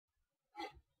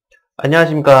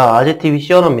안녕하십니까. 아재TV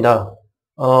시언어입니다.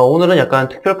 오늘은 약간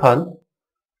특별판,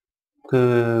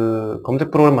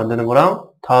 검색 프로그램 만드는 거랑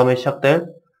다음에 시작될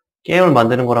게임을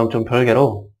만드는 거랑 좀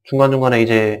별개로 중간중간에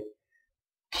이제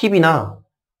팁이나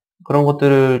그런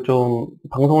것들을 좀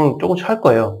방송을 조금씩 할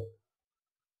거예요.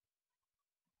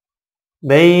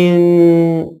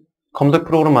 메인 검색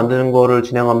프로그램 만드는 거를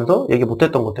진행하면서 얘기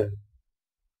못했던 것들,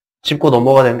 짚고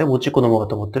넘어가야 되는데 못 짚고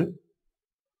넘어갔던 것들,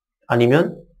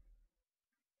 아니면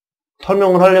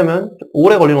설명을 하려면 좀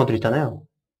오래 걸리는 것들 있잖아요.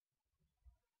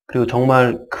 그리고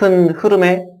정말 큰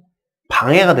흐름에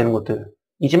방해가 되는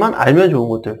것들이지만 알면 좋은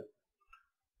것들에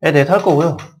대해서 할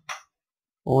거고요.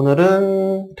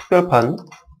 오늘은 특별판,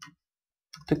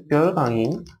 특별 강의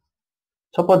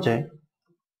첫 번째,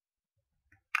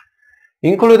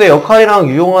 include의 역할이랑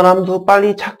유용한 함수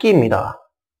빨리 찾기입니다.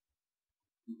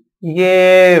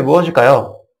 이게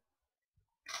무엇일까요?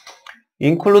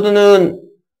 include는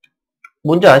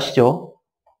뭔지 아시죠?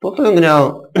 소스는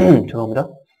그냥 죄송합니다.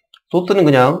 소스는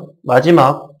그냥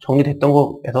마지막 정리됐던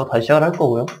거에서 다시 시작을 할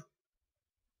거고요.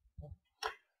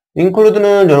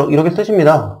 include는 이렇게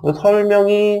쓰십니다.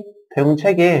 설명이 대부분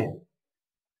책에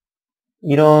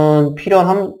이런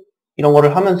이런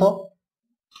거를 하면서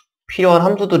필요한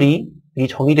함수들이 이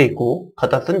정의되어 있고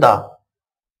갖다 쓴다.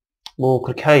 뭐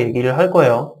그렇게 얘기를 할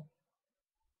거예요.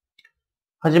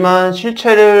 하지만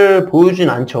실체를 보여주진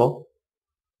않죠.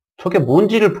 저게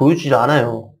뭔지를 보여주지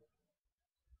않아요.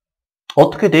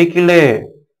 어떻게 돼 있길래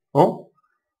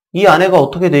이 안에가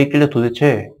어떻게 돼 있길래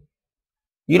도대체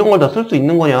이런 걸 다 쓸 수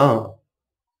있는 거냐.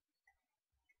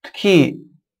 특히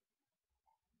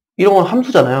이런 건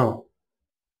함수잖아요.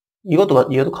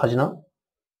 얘도 가지나?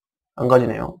 안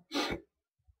가지네요.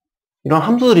 이런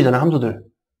함수들이잖아요, 함수들.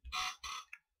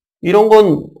 이런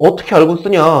건 어떻게 알고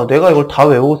쓰냐? 내가 이걸 다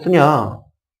외우고 쓰냐?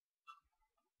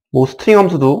 뭐 스트링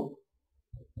함수도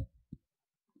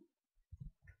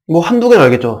뭐 한두 개는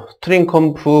알겠죠. 스트링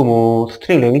컴프, 뭐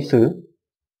스트링 랭이스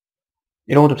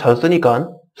이런 거 좀 잘 쓰니까.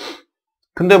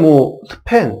 근데 뭐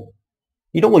스팬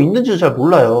이런 거 있는지도 잘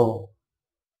몰라요.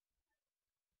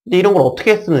 근데 이런 걸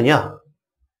어떻게 쓰느냐?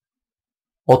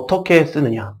 어떻게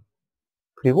쓰느냐?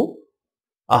 그리고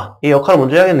이 역할을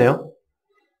먼저 해야겠네요.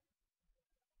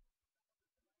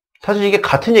 사실 이게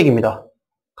같은 얘기입니다.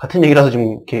 같은 얘기라서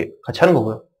지금 이렇게 같이 하는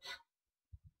거고요.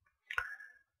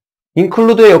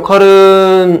 include의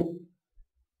역할은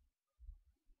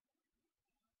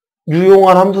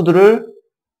유용한 함수들을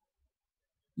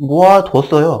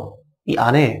모아뒀어요. 이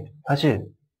안에 사실.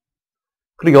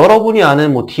 그리고 여러분이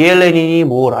아는 뭐 DLL이니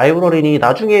뭐 라이브러리니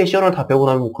나중에 시연을 다 배우고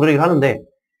나면 뭐 그런 얘기를 하는데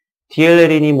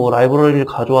DLL이니 뭐 라이브러리를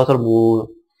가져와서 뭐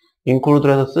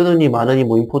include를 해서 쓰느니 마느니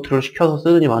뭐 임포트를 시켜서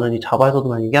쓰느니 마느니 자바에서도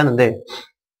많이 얘기하는데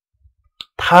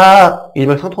다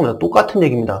일맥상통합니다. 똑같은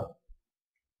얘기입니다.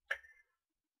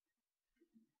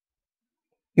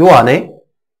 요 안에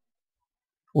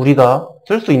우리가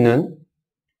쓸 수 있는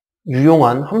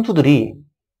유용한 함수들이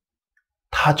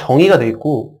다 정의가 돼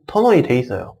있고 턴원이 돼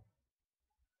있어요.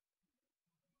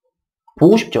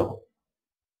 보고 싶죠?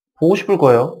 보고 싶을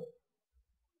거예요.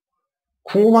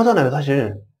 궁금하잖아요,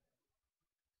 사실.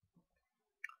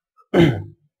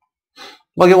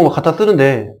 막 이거 막 갖다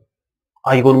쓰는데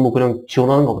이거는 뭐 그냥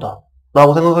지원하는 거보다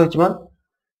라고 생각하겠지만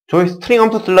저희 스트링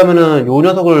함수 쓰려면은 요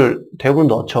녀석을 대부분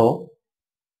넣죠.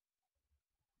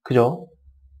 그죠?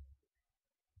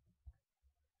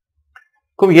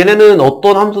 그럼 얘네는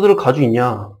어떤 함수들을 가지고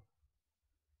있냐?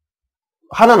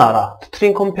 하나는 알아.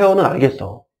 스트링 컴페어는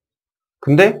알겠어.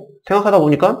 근데 생각하다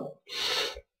보니까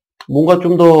뭔가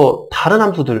좀 더 다른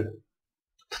함수들,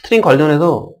 스트링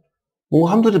관련해서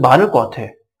뭔가 함수들이 많을 것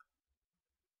같아.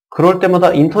 그럴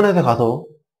때마다 인터넷에 가서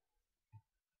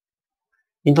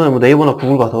인터넷 뭐 네이버나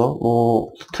구글 가서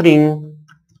뭐 스트링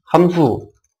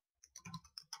함수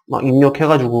막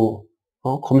입력해가지고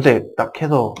검색 딱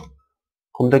해서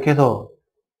검색해서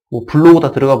뭐 블로그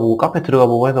다 들어가 보고 카페 들어가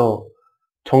보고 해서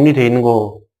정리되어 있는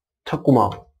거 찾고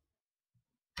막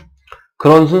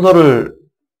그런 순서를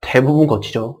대부분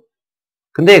거치죠.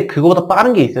 근데 그거보다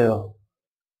빠른 게 있어요.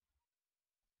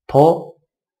 더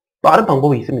빠른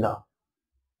방법이 있습니다.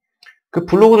 그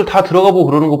블로그들 다 들어가 보고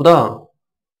그러는 것보다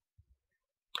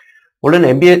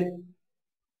원래는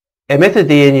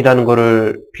MSDN이라는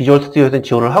거를 비주얼 스튜디오에서는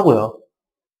지원을 하고요.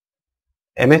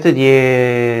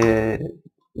 MSDN이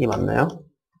맞나요?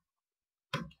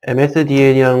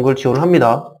 MSDN이라는 걸 지원을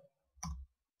합니다.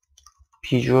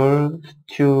 비주얼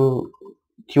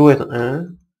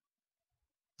스튜디오에서는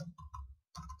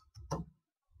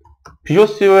비주얼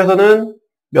스튜디오에서는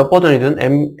몇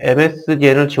버전이든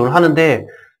MSDN을 지원하는데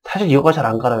사실 이거가 잘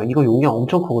안 갈아요. 이거 용량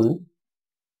엄청 크거든.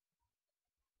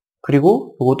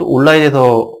 그리고 이것도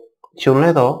온라인에서 지원을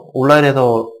해서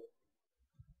온라인에서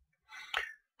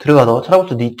들어가서 찾아볼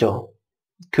수도 있죠.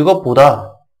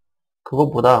 그것보다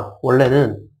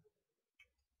원래는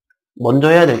먼저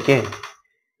해야 될 게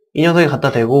이 녀석에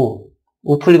갖다 대고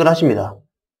우클릭을 하십니다.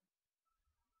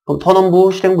 그럼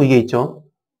턴온부, 실행부 이게 있죠.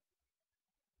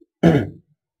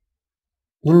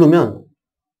 누르면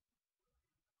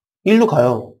일로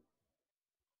가요.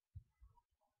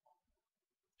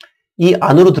 이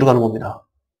안으로 들어가는 겁니다.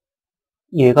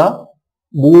 얘가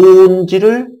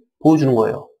뭔지를 보여주는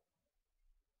거예요.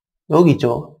 여기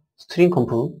있죠. 스트링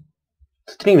컴프,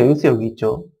 스트링 랭스 여기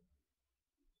있죠.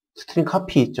 스트링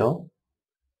카피 있죠.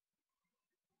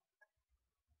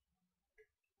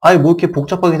 아이 뭐 이렇게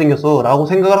복잡하게 생겼어 라고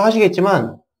생각을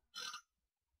하시겠지만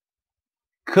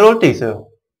그럴 때 있어요.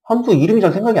 함수 이름이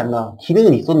잘 생각이 안 나.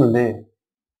 기능은 있었는데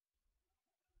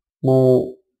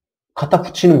뭐 갖다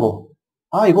붙이는 거.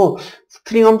 아 이거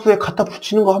스트링 함수에 갖다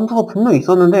붙이는 거 함수가 분명히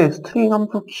있었는데 스트링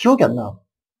함수 기억이 안 나.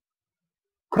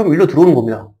 그럼 일로 들어오는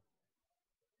겁니다.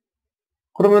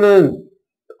 그러면은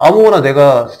아무거나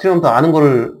내가 스트링 함수 아는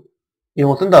거를 이런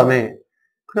거 쓴 다음에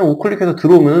그냥 우클릭해서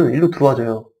들어오면 일로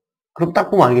들어와줘요. 그럼 딱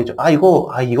보면 알겠죠.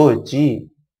 이거였지.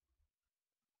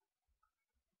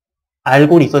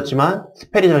 알고는 있었지만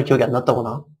스펠이 잘 기억이 안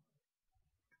났다거나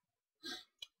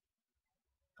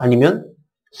아니면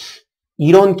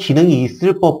이런 기능이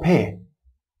있을 법해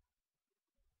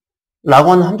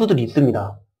라고 하는 함수들이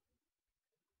있습니다.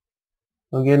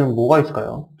 여기에는 뭐가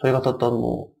있을까요? 저희가 썼던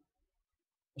뭐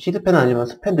시드펜은 아니면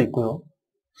스펜도 있고요.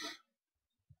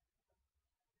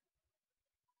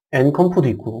 n컴프도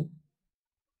있고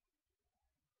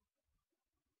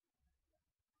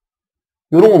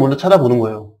이런 거 먼저 찾아보는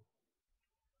거예요.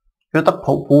 그래서 딱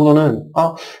보고서는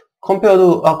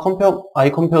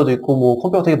컴페어도 있고 뭐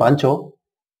컴페어 되게 많죠.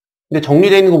 근데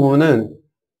정리되어 있는 거 보면은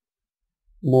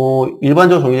뭐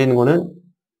일반적으로 정리되어 있는 거는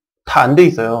다 안 돼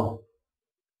있어요.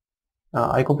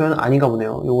 컴페어는 아닌가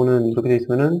보네요. 요거는 이렇게 돼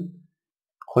있으면은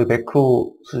거의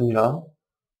매크로 수준이라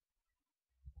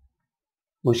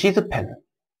뭐 시스펜,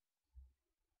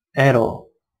 에러,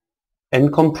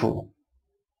 n컴프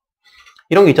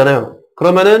이런 게 있잖아요.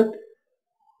 그러면은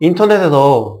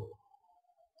인터넷에서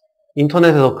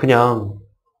그냥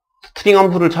스트링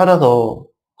함수를 찾아서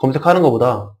검색하는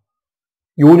것보다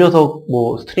요 녀석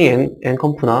뭐 스트링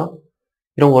n컴프나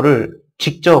이런 거를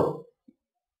직접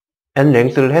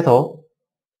n랭스를 해서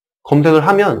검색을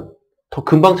하면 더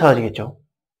금방 찾아지겠죠.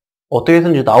 어떻게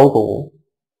해서든지 나올 거고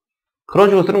그런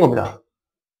식으로 쓰는 겁니다.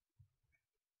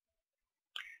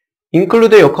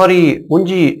 include의 역할이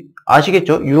뭔지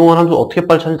아시겠죠? 유용한 함수 어떻게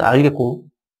빨리 찾는지 알겠고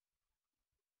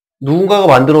누군가가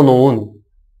만들어 놓은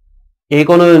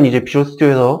이거는 이제 비주얼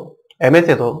스튜디오에서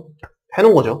MS에서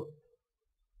해놓은 거죠.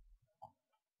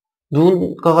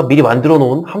 누군가가 미리 만들어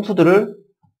놓은 함수들을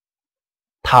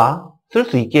다 쓸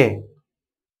수 있게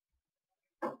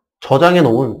저장해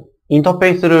놓은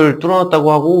인터페이스를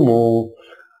뚫어놨다고 하고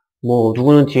뭐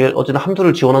누구는 뒤에 어쨌든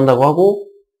함수를 지원한다고 하고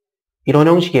이런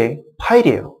형식의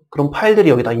파일이에요. 그런 파일들이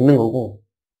여기다 있는 거고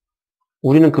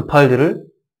우리는 그 파일들을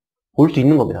볼 수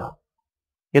있는 겁니다.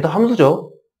 얘도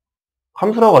함수죠.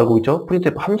 함수라고 알고 있죠.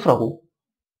 프린트F 함수라고.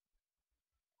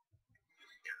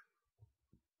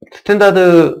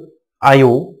 스탠다드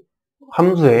IO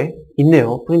함수에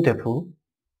있네요. 프린트F.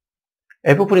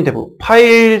 fprintf.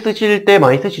 파일 쓰실 때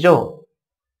많이 쓰시죠?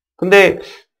 근데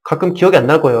가끔 기억이 안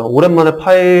날 거예요. 오랜만에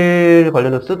파일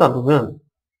관련해서 쓰다 보면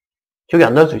기억이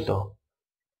안 날 수 있어.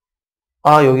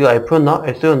 여기가 F였나?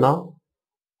 S였나?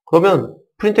 그러면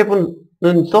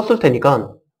printf는 썼을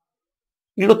테니까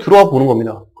일로 들어와 보는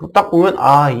겁니다. 그럼 딱 보면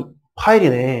이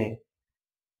파일이네.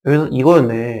 여기서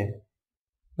이거였네.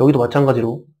 여기도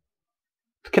마찬가지로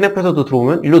스캔F에서도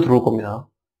들어오면 일로 들어올 겁니다.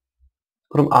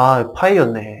 그럼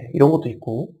파일이었네. 이런 것도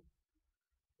있고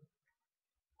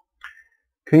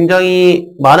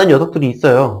굉장히 많은 녀석들이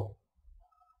있어요.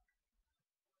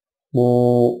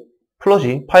 뭐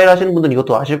플러시 파일 하시는 분들은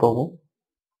이것도 아실 거고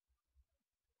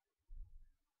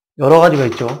여러 가지가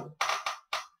있죠.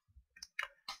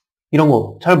 이런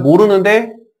거 잘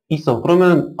모르는데 있어.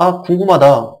 그러면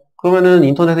궁금하다. 그러면은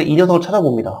인터넷에 이 녀석을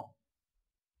찾아봅니다.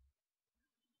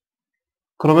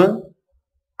 그러면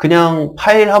그냥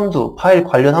파일 함수, 파일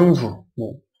관련 함수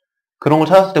뭐 그런 걸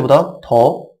찾았을 때보다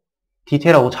더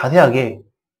디테일하고 자세하게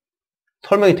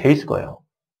설명이 되어 있을 거예요.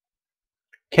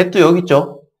 get도 여기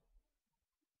있죠.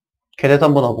 get에서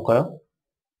한번 와볼까요?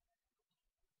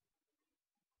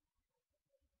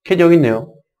 get 여기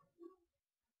있네요.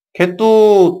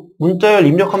 get도 문자열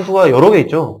입력 함수가 여러 개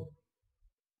있죠.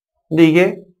 근데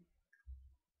이게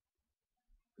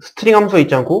스트링 함수가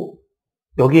있지 않고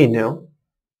여기에 있네요.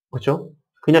 그렇죠?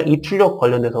 그냥 입출력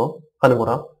관련돼서 하는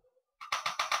거라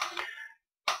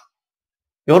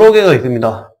여러 개가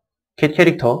있습니다. get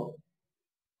캐릭터,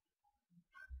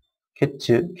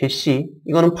 getC.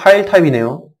 이거는 파일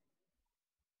타입이네요.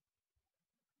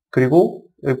 그리고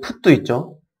여기 put도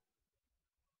있죠.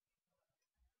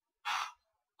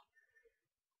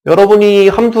 여러분이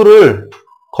함수를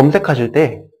검색하실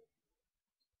때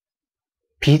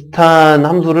비슷한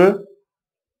함수를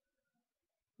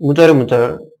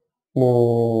문자열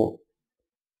뭐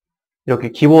이렇게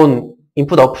기본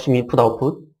인풋 아웃풋이면 인풋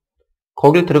아웃풋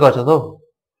거길 들어가셔서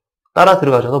따라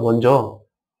들어가셔서 먼저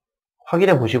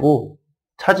확인해 보시고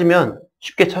찾으면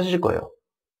쉽게 찾으실 거예요.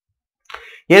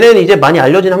 얘는 이제 많이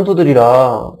알려진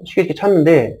함수들이라 쉽게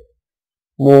찾는데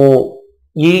뭐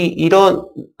이런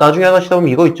나중에 하시다 보면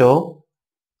이거 있죠.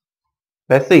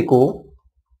 매스 있고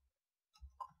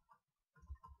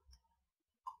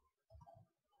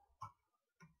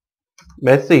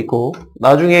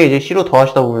나중에 이제 C로 더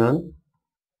하시다 보면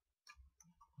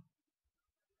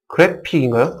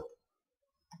그래픽인가요?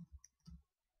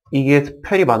 이게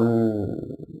스펠이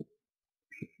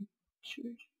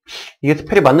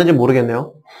맞는지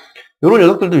모르겠네요. 이런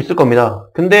녀석들도 있을 겁니다.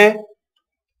 근데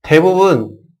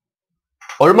대부분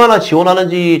얼마나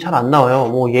지원하는지 잘 안 나와요.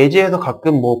 뭐 예제에서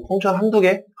가끔 뭐 펑션 한두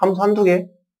개, 함수 한두 개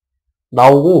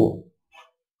나오고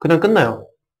그냥 끝나요.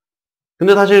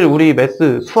 근데 사실 우리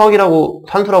매스, 수학이라고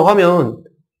산수라고 하면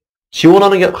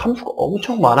지원하는 게 함수가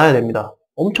엄청 많아야 됩니다.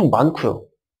 엄청 많고요.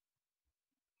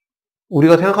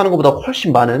 우리가 생각하는 것보다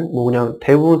훨씬 많은 뭐 그냥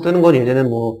대부분 쓰는 건 예제는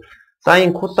뭐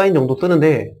사인, 코사인 정도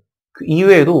쓰는데 그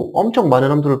이외에도 엄청 많은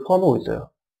함수를 포함하고 있어요.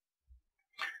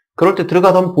 그럴 때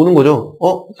들어가서 한번 보는 거죠.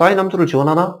 사인 함수를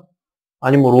지원하나?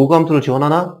 아니면 뭐 로그 함수를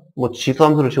지원하나? 뭐 지수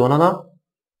함수를 지원하나?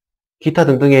 기타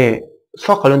등등의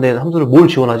수학 관련된 함수를 뭘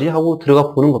지원하지? 하고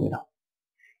들어가 보는 겁니다.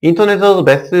 인터넷에서도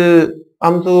매스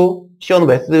함수, 시어는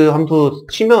매스 함수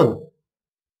치면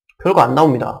별거 안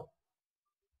나옵니다.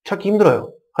 찾기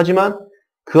힘들어요. 하지만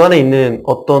그 안에 있는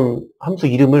어떤 함수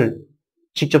이름을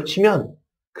직접 치면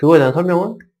그거에 대한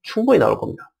설명은 충분히 나올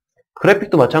겁니다.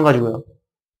 그래픽도 마찬가지고요.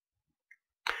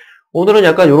 오늘은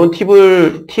약간 이런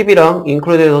팁이랑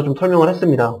include에 대해서 좀 설명을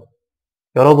했습니다.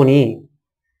 여러분이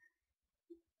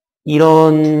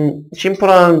이런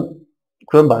심플한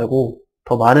구현 말고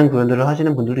더 많은 구현들을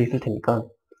하시는 분들도 있을 테니까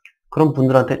그런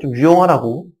분들한테 좀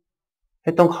유용하라고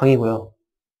했던 강의고요.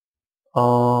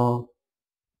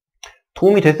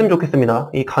 도움이 됐으면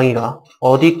좋겠습니다. 이 강의가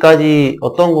어디까지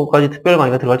어떤 것까지 특별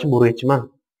강의가 들어갈지 모르겠지만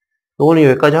이거는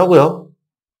여기까지 하고요.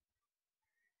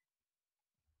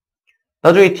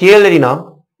 나중에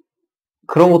DLL이나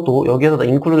그런 것도 여기에서 다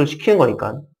인클루드를 시키는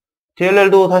거니까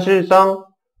DLL도 사실상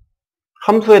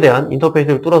함수에 대한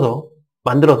인터페이스를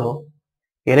만들어서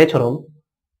얘네처럼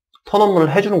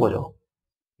선언문을 해주는 거죠.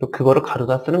 그거를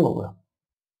가져다 쓰는 거고요.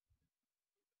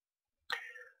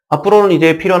 앞으로는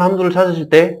이제 필요한 함수를 찾으실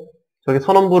때 저기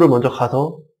선언부를 먼저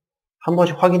가서 한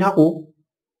번씩 확인하고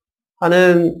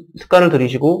하는 습관을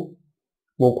들이시고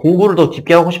뭐 공부를 더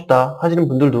깊게 하고 싶다 하시는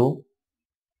분들도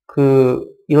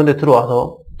이런 데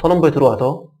들어와서 선언부에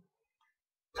들어와서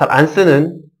잘 안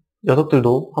쓰는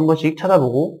녀석들도 한 번씩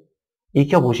찾아보고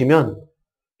익혀보시면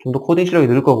좀 더 코딩 실력이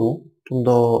늘 거고 좀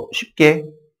더 쉽게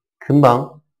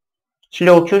금방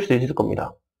실력을 키울 수 있을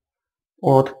겁니다.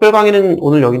 특별 강의는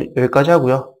오늘 여기까지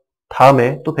하고요.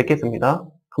 다음에 또 뵙겠습니다.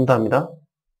 감사합니다.